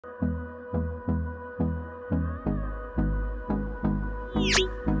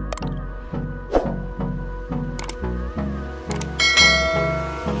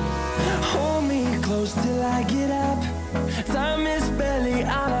Hold me close till I get up. Time is barely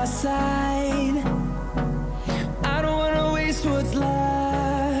on our side. I don't wanna waste what's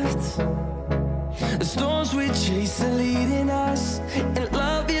left. The storms we chase are leading us, and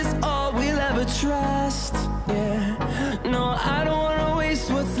love is all we'll ever trust. Yeah, no, I don't wanna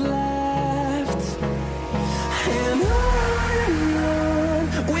waste what's left. And on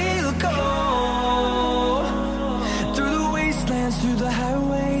we'll go, through the wastelands, through the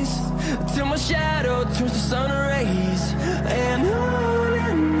highways, till my shadow turns to sun rays. And on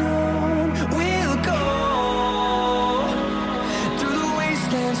we'll go, through the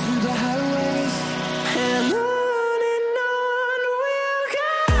wastelands, through the highways, and on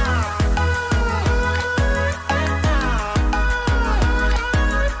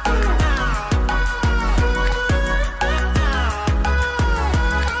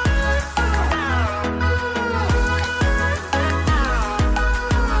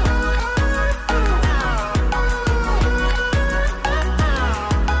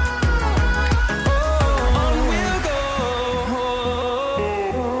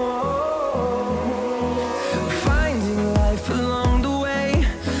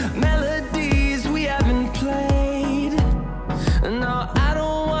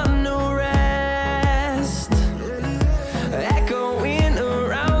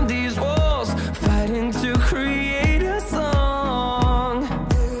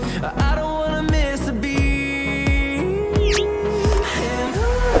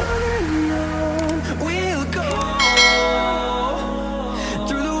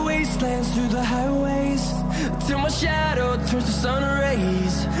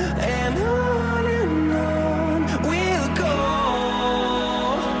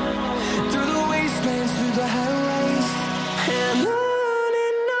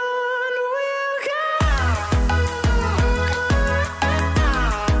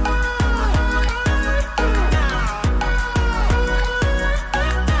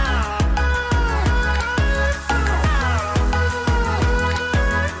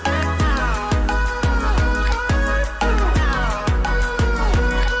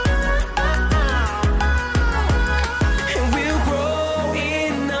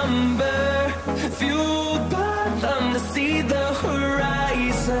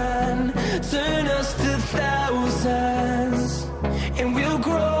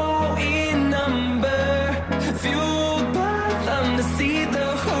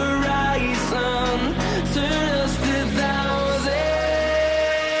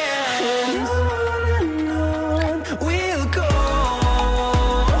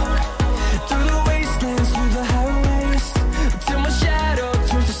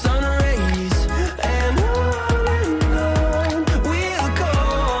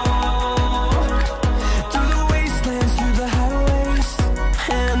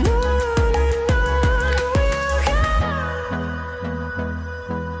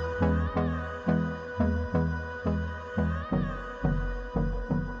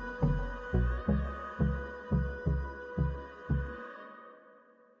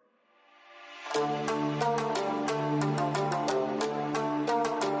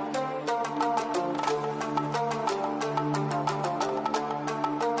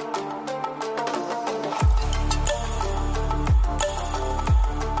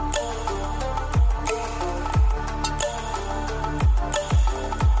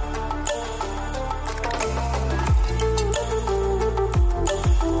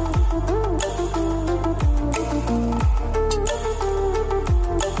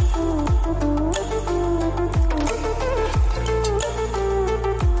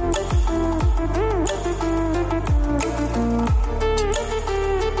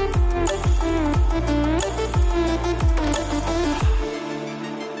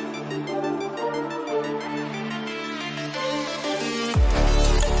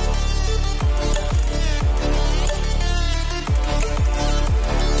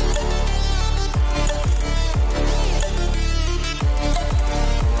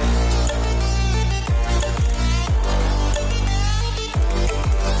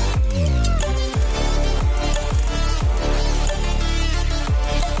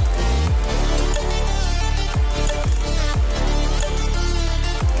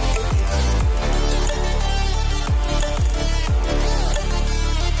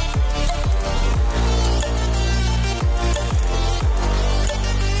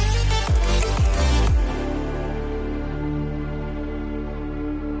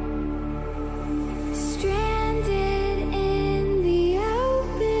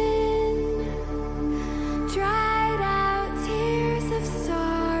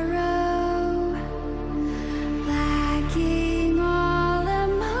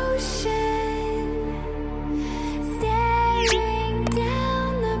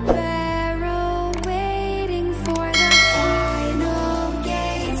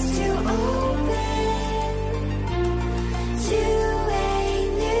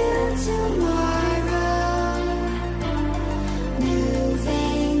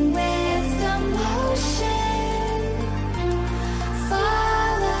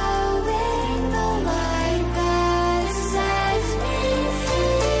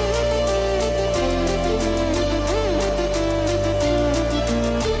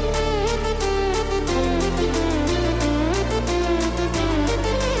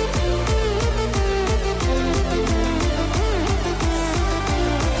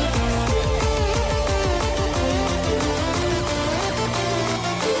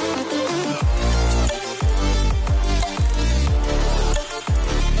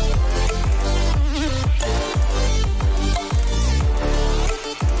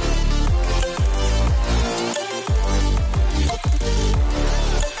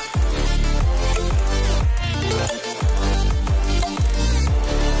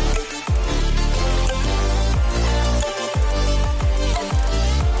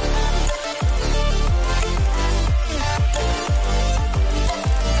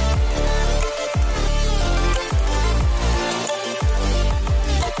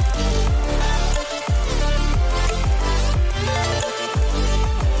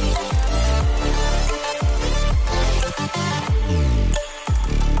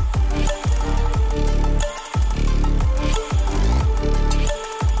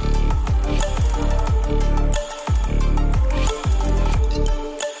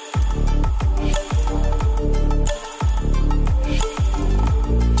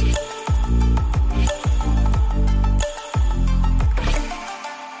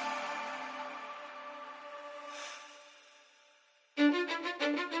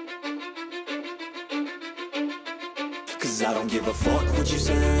fuck what you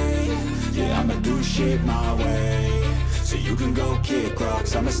say. Yeah, I'ma do shit my way. So you can go kick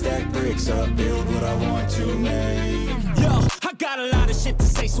rocks, I'ma stack bricks up, build what I want to make. Yo, I got a lot of shit to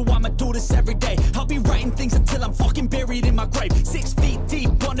say, so I'ma do this every day. I'll be writing things until I'm fucking buried in my grave. 6 feet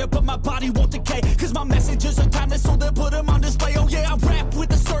deep under, but my body won't decay. Cause my messages are timeless, so they'll put them on display. Oh yeah, I rap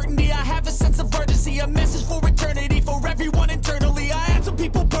with a certainty, I have a sense of urgency. A message for eternity, for everyone internally. I had some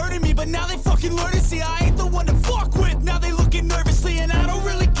people burning me, but now they fucking learn to see I ain't the one to fuck with, now they looking nervously. And I don't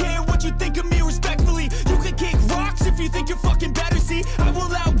really care what you think of me respectfully. You can kick rocks if you think you're fucking better, see. I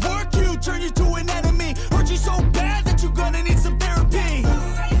will outwork you, turn you to an enemy. Hurt you so bad that you're gonna need some therapy.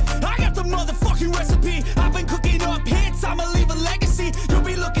 I got the motherfucking recipe. I've been cooking up hits, I'ma leave a legacy. You'll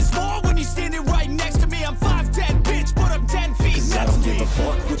be looking small when you're standing right next to me. I'm 5'10", bitch, but I'm 10 feet next to me. I don't give a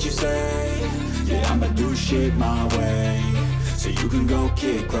fuck what you say. Yeah, I'ma do shit my way. So you can go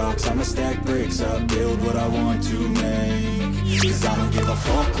kick rocks, I'ma stack bricks up, build what I want to make. Cause I don't give a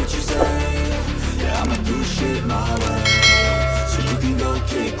fuck what you say. Yeah, I'ma do shit my way. So you can go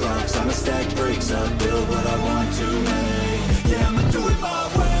kick rocks, I'ma stack bricks up, build what I want to make. Yeah, I'ma do it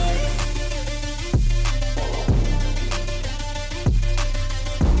my way.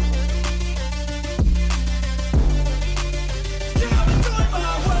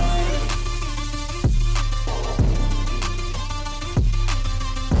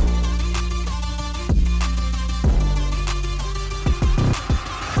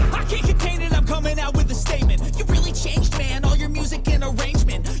 Coming out with a statement. You really changed, man, all your music and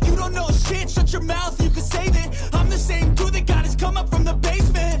arrangement. You don't know shit, shut your mouth, you can save it. I'm the same dude that got his come up from the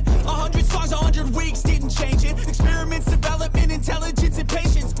basement. 100 songs, 100 weeks, didn't change it. Experiments, development, intelligence, and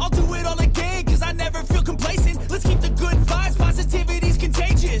patience. I'll do it all again, cause I never feel complacent. Let's keep the good vibes, positivity's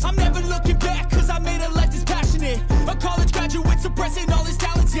contagious. I'm never looking back, cause I made a life that's passionate. A college graduate suppressing all his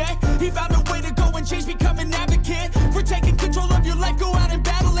talents, yeah. He found a way to go and change, become an advocate. For taking control of your life, go out and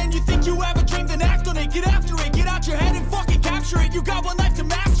battle. And you think you have a dream, then act on it. Get after it, get out your head and fucking capture it. You got one life to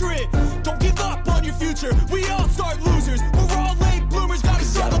master it. Don't give up on your future, we all start losers. We're all late bloomers, gotta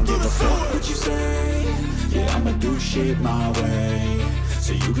struggle through the sewer. I don't give a fuck what you say. Yeah, I'ma do shit my way.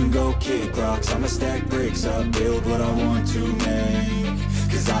 So you can go kick rocks, I'ma stack bricks up, build what I want to make.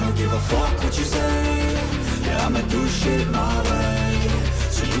 Cause I don't give a fuck what you say. Yeah, I'ma do shit my way.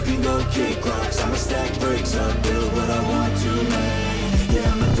 So you can go kick rocks, I'ma stack bricks up, build what I want to make.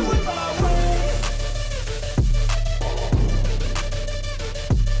 Yeah,